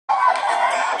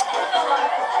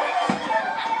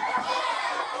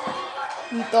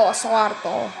Dito ako sa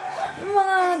kwarto. Yung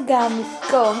mga gamit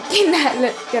ko.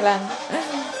 Kinalat ka lang.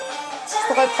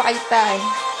 Gusto ko ipakitaan.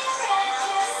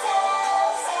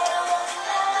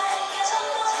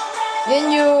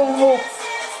 Yan yung hook.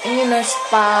 Yan yung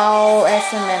naspaw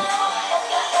estimate.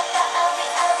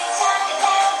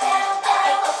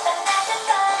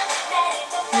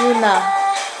 Yuna,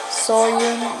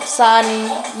 Soyun, Sunny,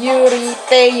 Yuri,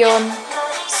 Taeyeon,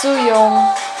 Suyong,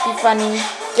 Tiffany,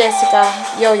 Jessica,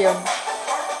 Yoyon.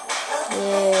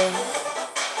 Yeah.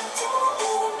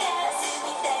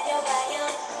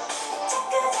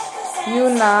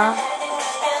 Yuna,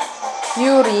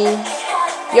 Yuri,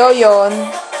 Yoyon,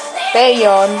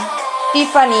 Taeyeon,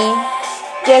 Tiffany,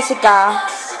 Jessica,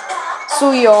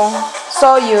 Suyong,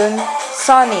 Soyun,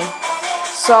 Sunny.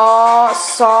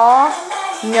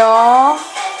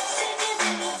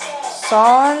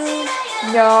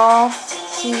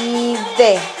 Si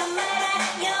De.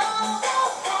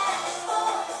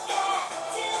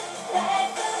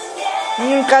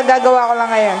 Yung kagagawa ko lang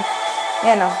ngayon.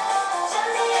 Yan o.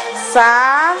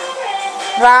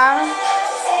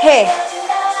 He.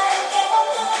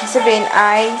 Sabihin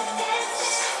ay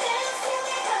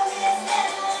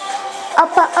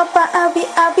apa, abi,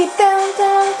 down,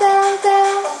 down, down,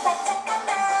 down.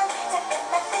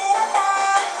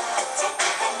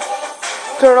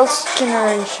 Girls'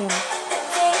 Generation.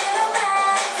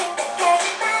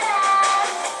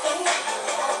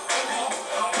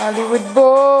 Hollywood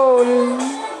Bowl.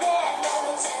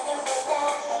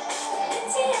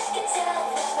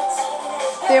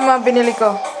 Ito yung mga binili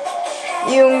ko.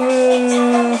 Yung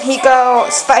hikaw,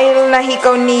 style na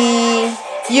hikaw ni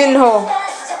Yunho.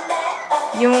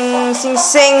 Yung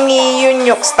singseng ni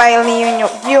Yunyuk, style ni Yunyuk.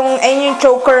 Ayun yung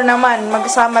choker naman,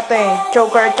 magkasama to eh.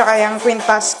 Choker tsaka yung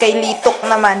quintas kay Litok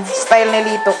naman, style ni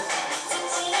Litok.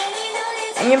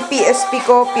 Ayun yung PSP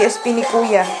ko, PSP ni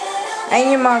Kuya.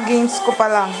 Ayun yung mga games ko pa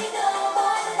lang.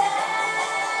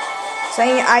 Sa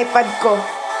yung iPad ko.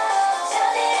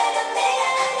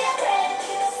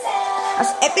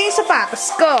 Ito yung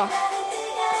sapatos ko.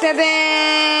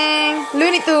 Tadang!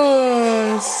 Looney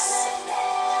Tunes!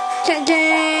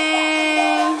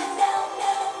 Jjang!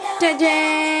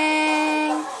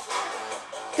 Jjang!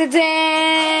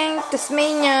 Jjang!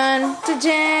 Tasmanian!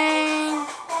 Jjang!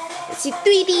 Si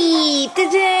Tweety!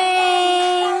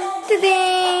 Jjang!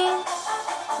 Jjang!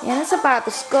 Yan ang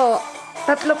sapatos ko.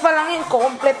 3 pa lang yun.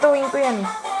 Kukumpletuhin ko yan.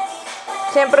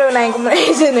 Siyempre, unahin ko muna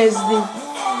snsd.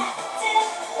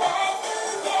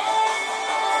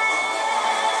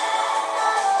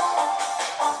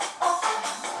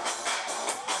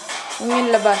 Yun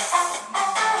yung labas.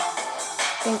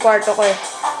 Yung kwarto ko eh.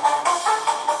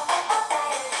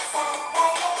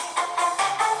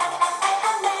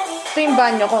 Ito yung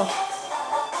banyo ko.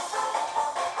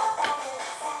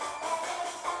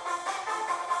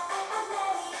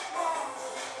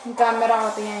 Yung camera ko,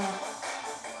 tingnan nyo.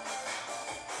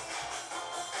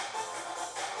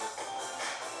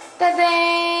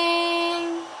 Tadang!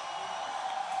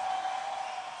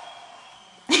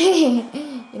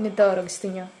 Yun ito, gusto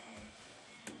nyo.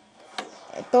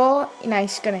 Ito,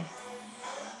 inayos ko na eh.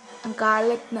 Ang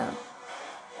kalat na.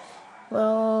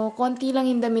 Well, konti lang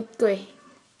yung damit ko eh.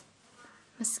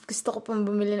 Mas gusto ko pang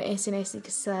bumili ng snsd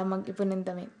kasi sa mag-ipon ng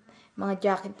damit. Mga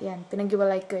jacket yan.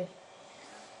 Pinag-iwalay ko eh.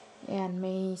 Ayan,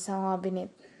 may isang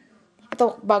cabinet.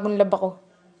 Ito, bagong laba ko.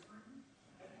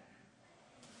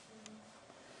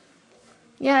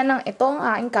 Ito ang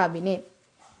aking cabinet.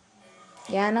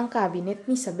 Yan ang cabinet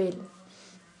ni Isabel.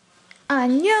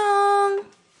 Annyeong!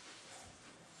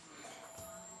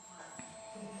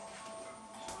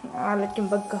 Nakalat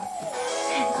yung bag ko.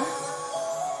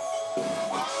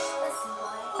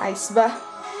 Ayos ba?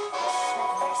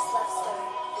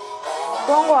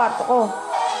 Ito ang kwarto ko.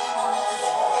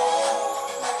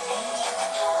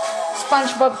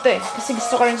 SpongeBob to eh. Kasi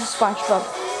gusto ko rin sa SpongeBob.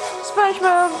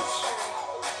 SpongeBob!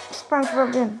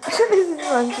 SpongeBob yan. Asan na si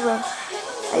SpongeBob?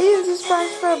 Ayun si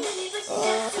SpongeBob.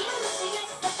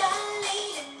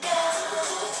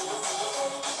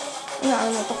 Ano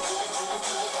mo to?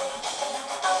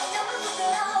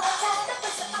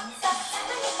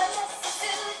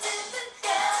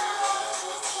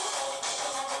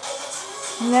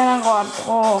 Yan ang kwarto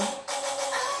ko.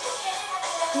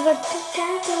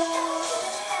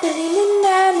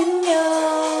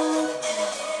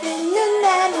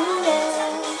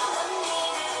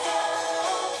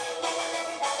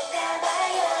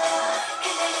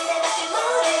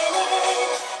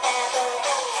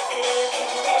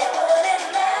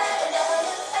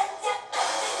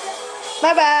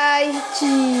 Bye-bye!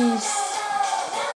 Cheese!